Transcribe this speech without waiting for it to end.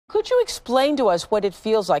Could you explain to us what it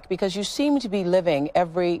feels like? Because you seem to be living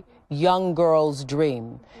every young girl's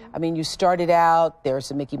dream. I mean, you started out,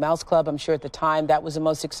 there's a Mickey Mouse Club, I'm sure at the time that was the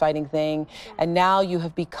most exciting thing. And now you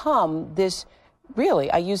have become this,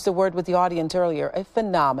 really, I used the word with the audience earlier, a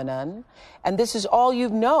phenomenon. And this is all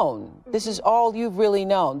you've known. This is all you've really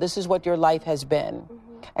known. This is what your life has been.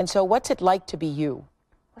 And so what's it like to be you?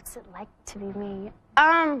 What's it like to be me?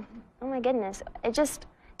 Oh my goodness. It just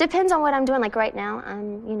depends on what I'm doing. Like right now,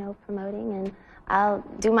 I'm, you know, promoting, and I'll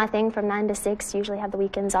do my thing from 9 to 6, usually have the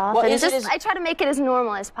weekends off. Well, and I try to make it as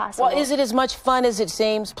normal as possible. Well, is it as much fun as it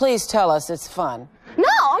seems? Please tell us it's fun. No,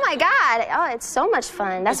 oh my God. Oh, it's so much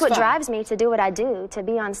fun. That's what drives me to do what I do, to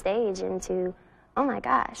be on stage and to, oh my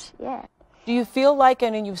gosh, yeah. Do you feel like,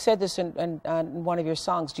 and you've said this in one of your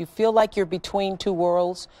songs, do you feel like you're between two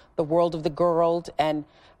worlds, the world of the girl and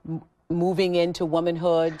moving into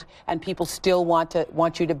womanhood, and people still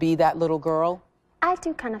want you to be that little girl? I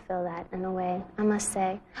do kind of feel that in a way, I must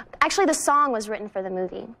say. Actually, the song was written for the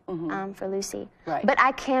movie, for Lucy. Right. But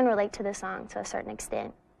I can relate to the song to a certain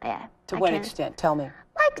extent. Yeah. To what extent? Tell me.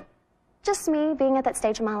 Like, just me being at that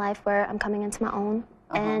stage of my life where I'm coming into my own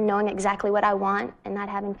and knowing exactly what I want and not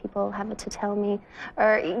having people have to tell me.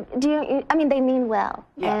 Or, I mean, they mean well.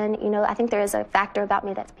 Yeah. And, you know, I think there is a factor about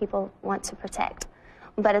me that people want to protect.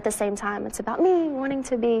 But at the same time, it's about me wanting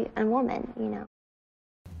to be a woman, you know.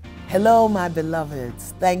 Hello, my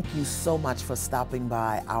beloveds. Thank you so much for stopping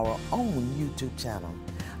by our own YouTube channel.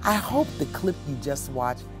 I hope the clip you just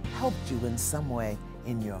watched helped you in some way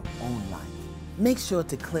in your own life. Make sure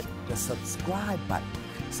to click the subscribe button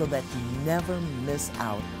so that you never miss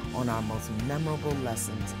out on our most memorable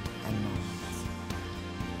lessons and moments.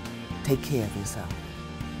 Take care of yourself.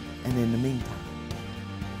 And in the meantime,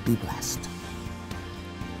 be blessed.